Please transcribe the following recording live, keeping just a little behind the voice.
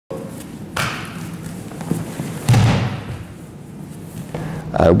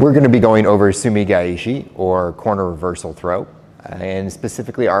We're going to be going over Sumi Gaeshi, or corner reversal throw, and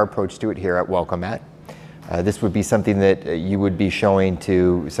specifically our approach to it here at Welcome Mat. This would be something that you would be showing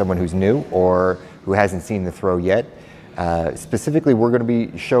to someone who's new or who hasn't seen the throw yet. Specifically, we're going to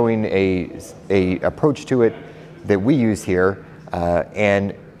be showing a approach to it that we use here,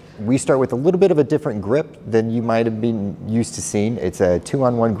 and we start with a little bit of a different grip than you might have been used to seeing. It's a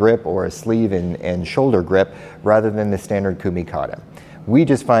 2-on-1 grip or a sleeve and shoulder grip rather than the standard kumikata. We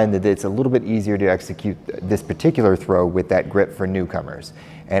just find that it's a little bit easier to execute this particular throw with that grip for newcomers.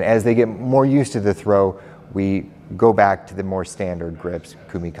 And as they get more used to the throw, we go back to the more standard grips,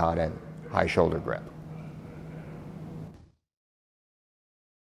 kumikata and high shoulder grip.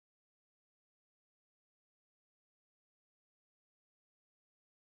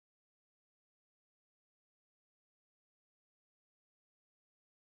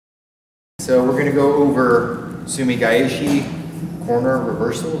 So we're going to go over Sumi Gaeshi, corner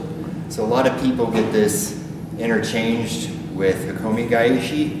reversal. So a lot of people get this interchanged with Sumi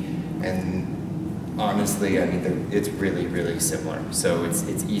Gaeshi, and honestly, I mean, it's really, really similar. So it's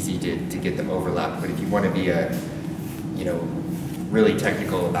easy to get them overlapped. But if you want to be really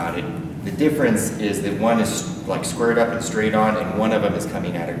technical about it, the difference is that one is like squared up and straight on, and one of them is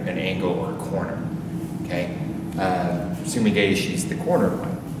coming at an angle or a corner. Okay, Sumi Gaeshi is the corner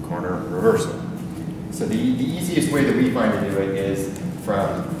one. Corner reversal. So the easiest way that we find to do it is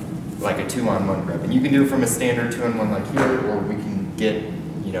from like a 2-on-1 grip. And you can do it from a standard 2-on-1 like here, or we can get,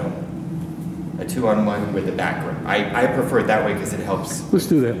 a 2-on-1 with a back grip. I prefer it that way because it helps. Let's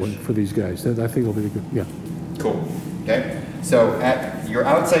do that one for these guys. I think it'll be good. Yeah. Cool. Okay. So your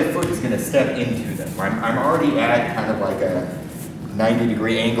outside foot is going to step into them. I'm already at kind of like a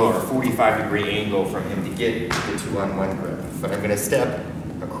 90-degree angle or a 45-degree angle from him to get the 2-on-1 grip. But I'm going to step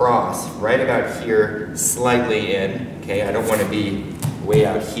across right about here, slightly in. Okay, I don't want to be way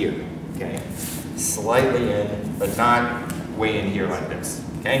out here. Okay, slightly in, but not way in here like this.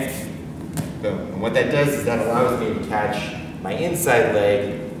 Okay, boom. And what that does is that allows me to catch my inside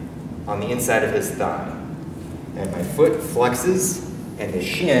leg on the inside of his thigh, and my foot flexes, and the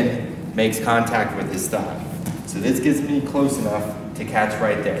shin makes contact with his thigh. So this gets me close enough to catch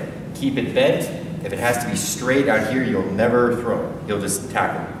right there. Keep it bent. If it has to be straight out here, you'll never throw it. You'll just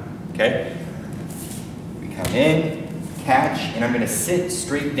tackle it, okay? We come in, catch, and I'm gonna sit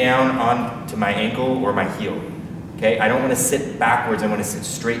straight down onto my ankle or my heel, okay? I don't wanna sit backwards, I wanna sit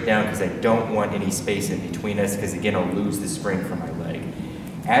straight down because I don't want any space in between us, because again, I'll lose the spring from my leg.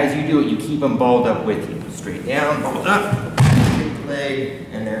 As you do it, you keep them balled up with you. Straight down, balled up, kick the leg,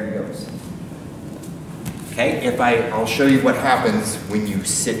 and there it goes. Okay, I'll show you what happens when you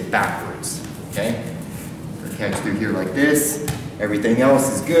sit backwards. Okay, we're catch through here like this. Everything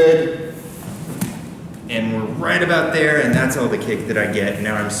else is good. And we're right about there, and that's all the kick that I get. And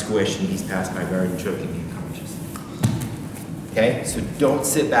now I'm squished, and he's past my guard and choking me unconscious. Okay, so don't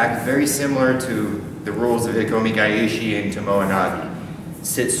sit back. Very similar to the rules of Sumi Gaeshi and Tomoe Nagi.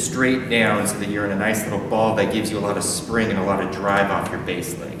 Sit straight down so that you're in a nice little ball that gives you a lot of spring and a lot of drive off your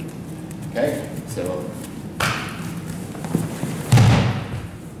base leg. Okay, so.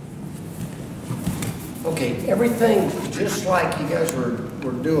 Okay, everything just like you guys were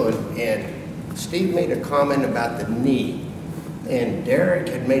doing, and Steve made a comment about the knee, and Derek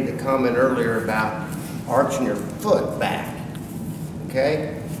had made the comment earlier about arching your foot back,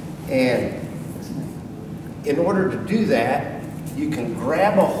 okay? And in order to do that, you can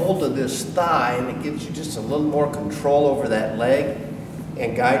grab a hold of this thigh, and it gives you just a little more control over that leg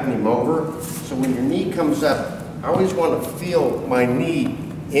and guiding him over. So when your knee comes up, I always want to feel my knee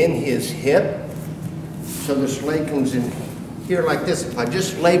in his hip. So this leg comes in here like this. If I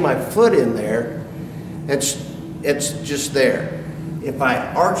just lay my foot in there, it's just there. If I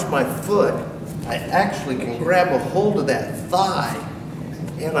arch my foot, I actually can grab a hold of that thigh,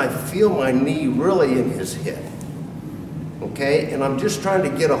 and I feel my knee really in his hip. Okay, and I'm just trying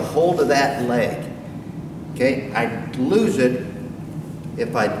to get a hold of that leg. Okay, I lose it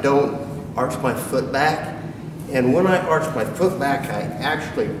if I don't arch my foot back. And when I arch my foot back, I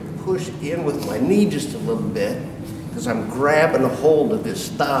actually push in with my knee just a little bit, because I'm grabbing a hold of his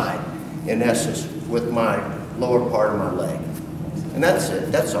thigh, in essence, with my lower part of my leg. And that's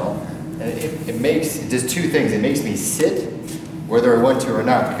it, that's all. And it does two things. It makes me sit whether I want to or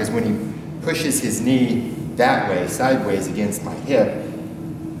not, because when he pushes his knee that way, sideways against my hip,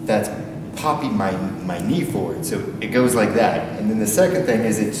 that's popping my knee forward. So it goes like that. And then the second thing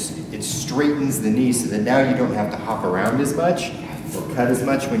is it straightens the knee so that now you don't have to hop around as much or cut as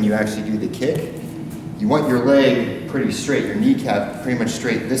much when you actually do the kick. You want your leg pretty straight, your kneecap pretty much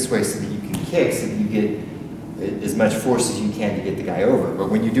straight this way so that you can kick, so that you get as much force as you can to get the guy over. But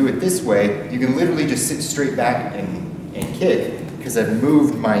when you do it this way, you can literally just sit straight back and kick, because I've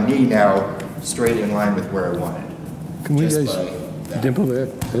moved my knee now straight in line with where I wanted. Can we Just guys by that. demo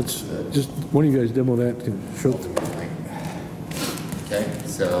that? That's just, one of you guys demo that to show. Okay,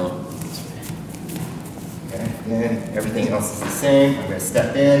 so, okay, then everything else is the same. I'm gonna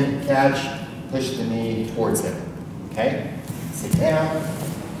step in, catch, push the knee towards him, okay? Sit down.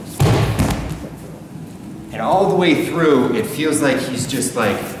 And all the way through, it feels like he's just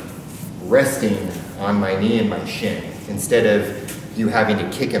like resting on my knee and my shin, instead of you having to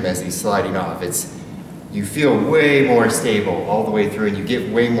kick him as he's sliding off. You feel way more stable all the way through, and you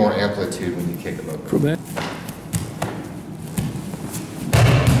get way more amplitude when you kick him over. From that.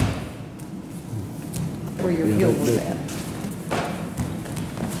 Where your heel was at.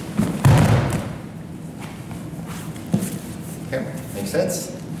 Okay, makes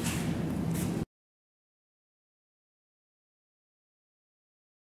sense?